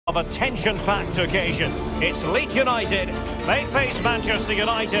Of a tension-packed occasion. It's Leeds United, they face Manchester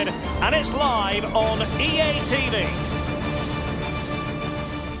United, and it's live on EA TV.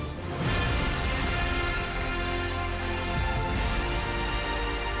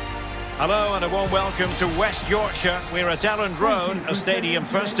 Hello and a warm welcome to West Yorkshire. We're at Elland Road, a stadium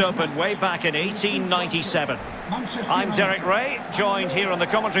first opened way back in 1897. I'm Derek Ray, joined here in the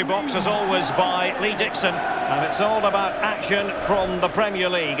commentary box as always by Lee Dixon, and it's all about action from the Premier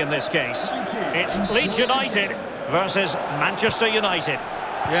League in this case. It's Leeds United versus Manchester United.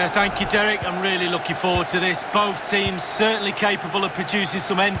 Yeah, thank you, Derek. I'm really looking forward to this. Both teams certainly capable of producing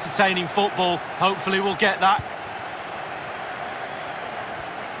some entertaining football. Hopefully we'll get that.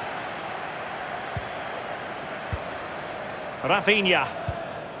 Rafinha.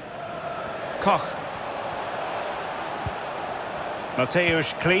 Koch.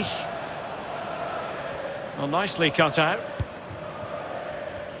 Mateusz Klich. Well, nicely cut out.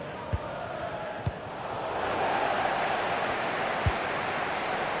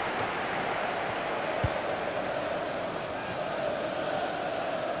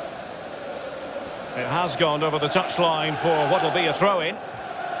 It has gone over the touchline for what will be a throw-in.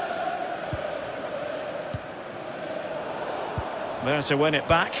 There to win it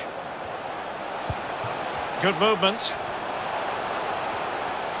back. Good movement.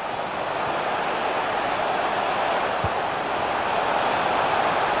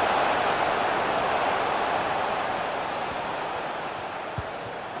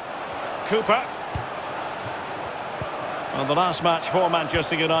 Cooper. Well, the last match for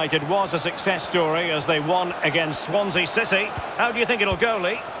Manchester United was a success story as they won against Swansea City. How do you think it'll go,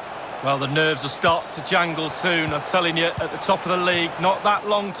 Lee? Well, the nerves will start to jangle soon. I'm telling you, at the top of the league, not that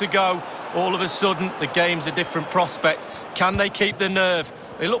long to go. All of a sudden, the game's a different prospect. Can they keep the nerve?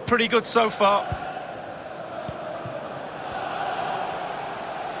 They look pretty good so far.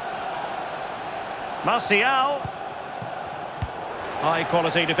 Martial. High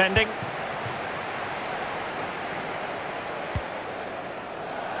quality defending.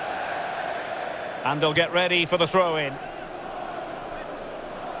 And they'll get ready for the throw-in.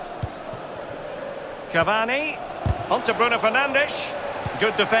 Cavani. On to Bruno Fernandes.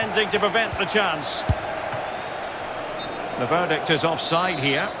 Good defending to prevent the chance. The verdict is offside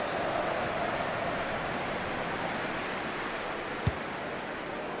here.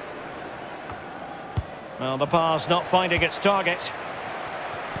 Well, the pass not finding its target.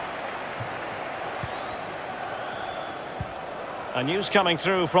 A news coming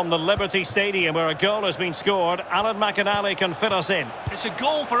through from the Liberty Stadium where a goal has been scored. Alan McInally can fill us in. It's a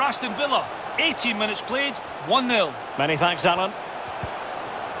goal for Aston Villa. 18 minutes played, 1-0. Many thanks, Alan.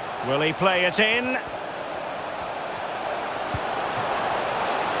 Will he play it in?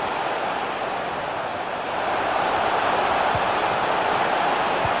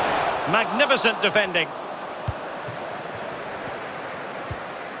 Magnificent defending.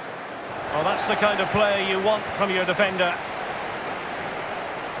 Well, that's the kind of play you want from your defender.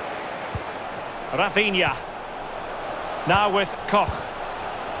 Rafinha. Now with Koch.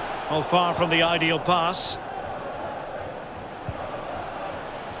 Oh, far from the ideal pass.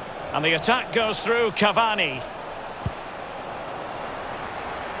 And the attack goes through Cavani.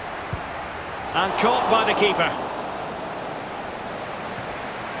 And caught by the keeper.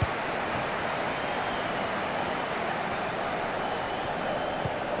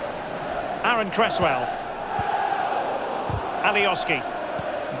 Aaron Cresswell. Alioski.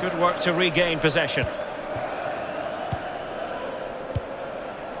 Good work to regain possession.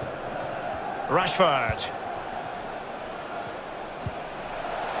 Rashford.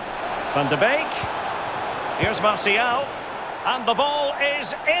 Van de Beek. Here's Martial. And the ball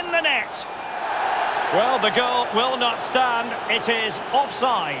is in the net. Well, the goal will not stand. It is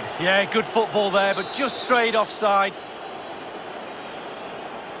offside. Yeah, good football there, but just straight offside.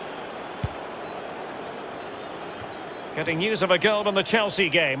 Getting news of a goal in the Chelsea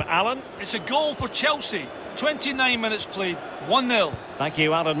game. Alan? It's a goal for Chelsea. 29 minutes played, 1-0. Thank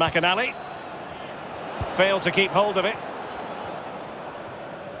you, Alan McInally. Failed to keep hold of it.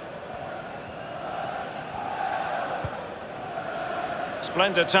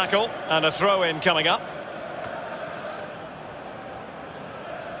 Splendid tackle and a throw-in coming up.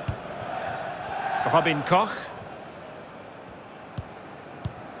 Robin Koch.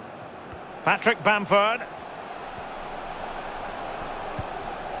 Patrick Bamford.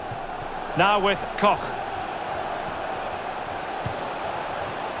 Now with Koch.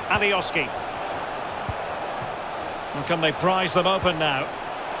 Alioski. And can they prize them open now?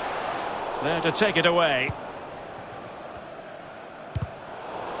 There to take it away.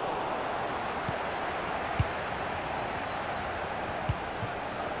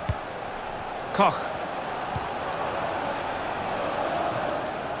 Koch.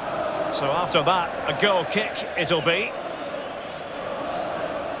 So after that, a goal kick it'll be.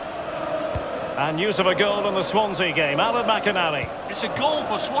 And use of a goal in the Swansea game. Alan McInally. It's a goal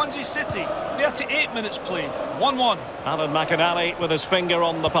for Swansea City. 38 minutes played. 1-1. Alan McInally with his finger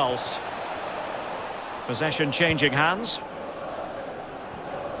on the pulse. Possession changing hands.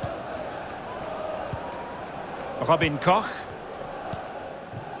 Robin Koch.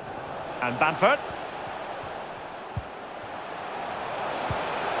 And Bamford.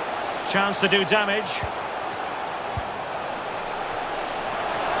 Chance to do damage.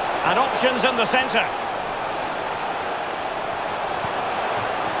 And options in the centre.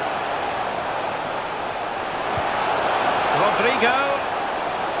 Rodrigo.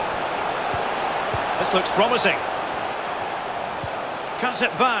 This looks promising. Cuts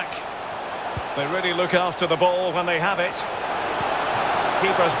it back. They really look after the ball when they have it.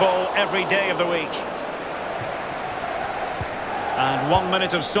 Keeper's ball every day of the week. And 1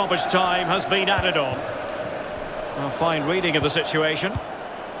 minute of stoppage time has been added on. A fine reading of the situation.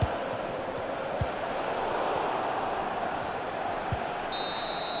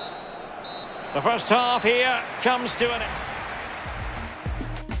 The first half here comes to an end.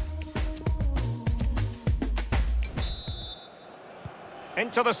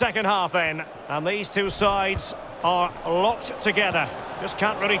 Into the second half then, and these two sides are locked together. Just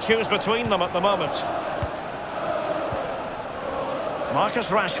can't really choose between them at the moment. Marcus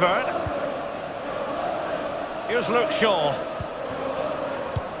Rashford. Here's Luke Shaw.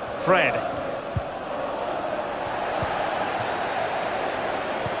 Fred.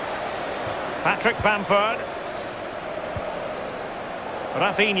 Patrick Bamford.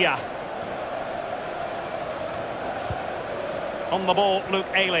 Rafinha. On the ball, Luke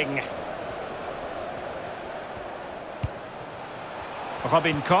Ayling.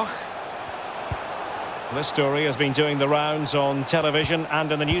 Robin Koch. This story has been doing the rounds on television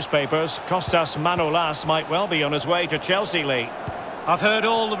and in the newspapers. Kostas Manolas might well be on his way to Chelsea, Lee. I've heard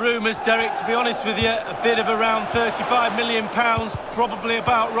all the rumours, Derek, to be honest with you. A bid of around £35 million, probably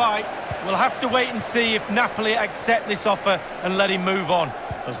about right. We'll have to wait and see if Napoli accept this offer and let him move on.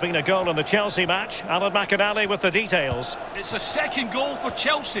 There's been a goal in the Chelsea match. Alan McInally with the details. It's a second goal for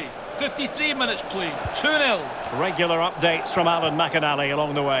Chelsea. 53 minutes played. 2-0. Regular updates from Alan McInally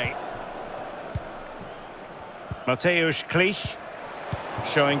along the way. Mateusz Klich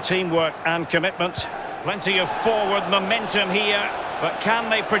showing teamwork and commitment. Plenty of forward momentum here, but can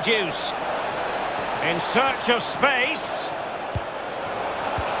they produce? In search of space.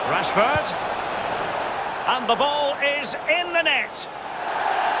 Rashford. And the ball is in the net.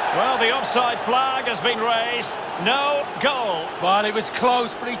 Well, the offside flag has been raised. No goal. Well, it was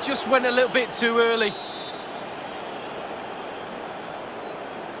close, but he just went a little bit too early.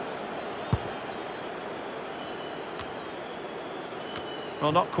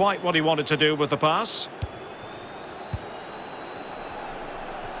 Well, not quite what he wanted to do with the pass.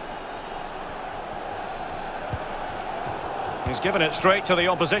 He's given it straight to the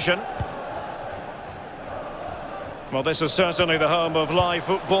opposition. Well, this is certainly the home of live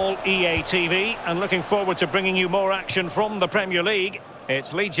football, EA TV, and looking forward to bringing you more action from the Premier League.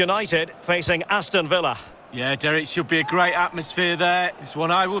 It's Leeds United facing Aston Villa. Yeah, Derek, should be a great atmosphere there. It's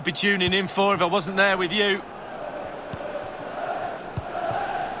one I would be tuning in for if I wasn't there with you.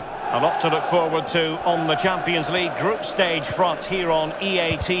 A lot to look forward to on the Champions League group stage front here on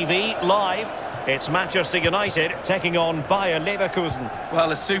EA TV live. It's Manchester United taking on Bayer Leverkusen.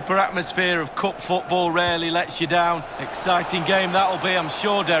 Well, a super atmosphere of cup football rarely lets you down. Exciting game that'll be, I'm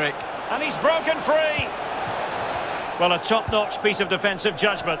sure, Derek. And he's broken free. Well, a top-notch piece of defensive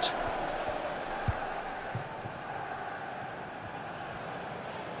judgment.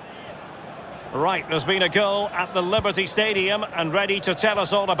 Right, there's been a goal at the Liberty Stadium, and ready to tell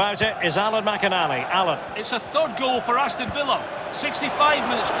us all about it is Alan McInally. Alan. It's a third goal for Aston Villa. 65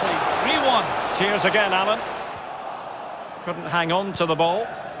 minutes played. 3-1. Cheers again, Alan. Couldn't hang on to the ball.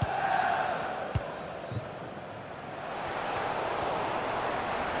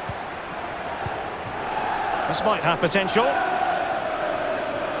 This might have potential.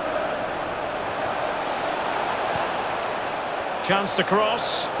 Chance to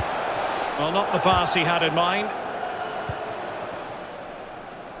cross. Well, not the pass he had in mind.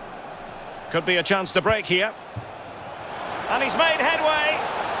 Could be a chance to break here. And he's made headway.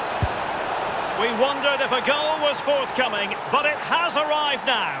 We wondered if a goal was forthcoming, but it has arrived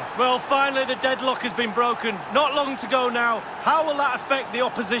now. Well, finally the deadlock has been broken. Not long to go now. How will that affect the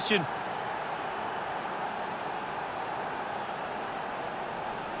opposition?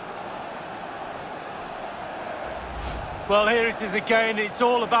 Well, here it is again. It's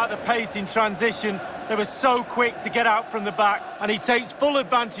all about the pace in transition. They were so quick to get out from the back, and he takes full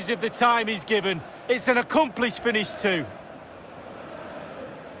advantage of the time he's given. It's an accomplished finish too.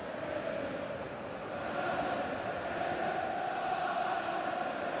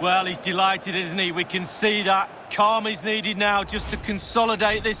 Well, he's delighted, isn't he? We can see that. Calm is needed now just to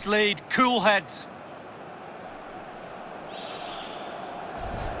consolidate this lead. Cool heads.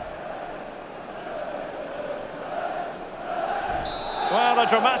 Well, a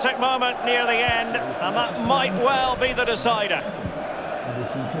dramatic moment near the end, and that might well be the decider.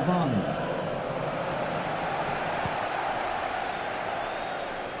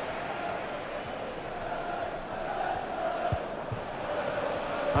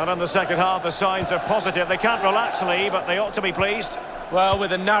 And in the second half, the signs are positive. They can't relax, Lee, but they ought to be pleased. Well,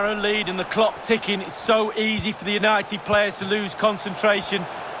 with a narrow lead and the clock ticking, it's so easy for the United players to lose concentration.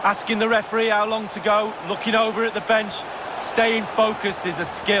 Asking the referee how long to go, looking over at the bench, staying focused is a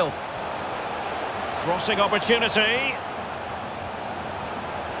skill. Crossing opportunity.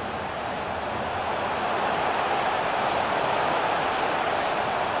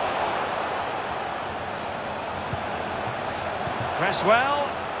 Press well.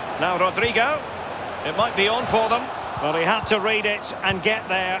 Now Rodrigo. It might be on for them. Well, he had to read it and get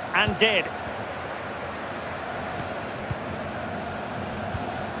there, and did.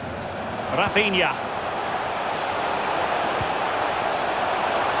 Rafinha.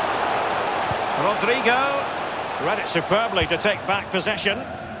 Rodrigo read it superbly to take back possession.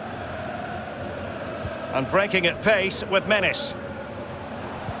 And breaking at pace with menace.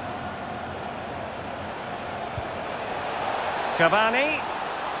 Cavani.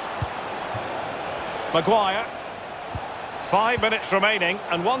 Maguire. 5 minutes remaining,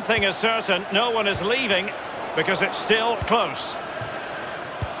 and one thing is certain, no one is leaving because it's still close.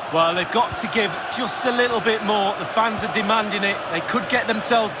 Well, they've got to give just a little bit more. The fans are demanding it. They could get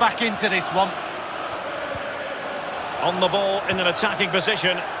themselves back into this one. On the ball in an attacking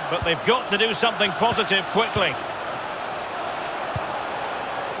position, but they've got to do something positive quickly.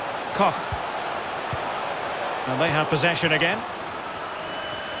 Koch. And they have possession again.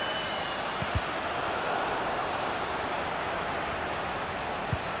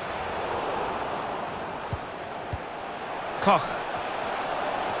 Koch.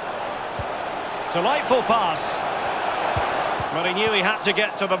 Delightful pass. But he knew he had to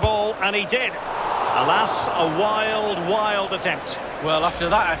get to the ball, and he did. Alas, a wild, wild attempt. Well, after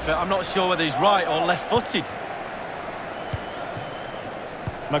that effort, I'm not sure whether he's right or left-footed.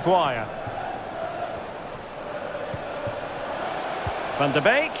 Maguire. Van de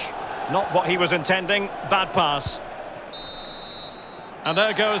Beek. Not what he was intending. Bad pass. And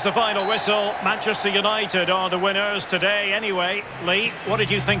there goes the final whistle. Manchester United are the winners today anyway. Lee, what did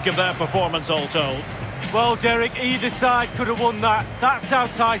you think of their performance all told? Well, Derek, either side could have won that. That's how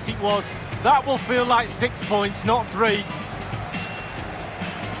tight it was. That will feel like 6 points, not 3.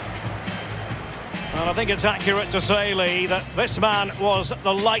 Well, I think it's accurate to say, Lee, that this man was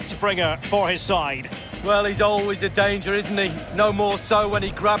the light bringer for his side. Well, he's always a danger, isn't he? No more so when he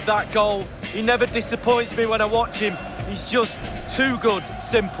grabbed that goal. He never disappoints me when I watch him. He's just too good,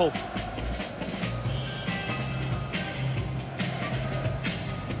 simple.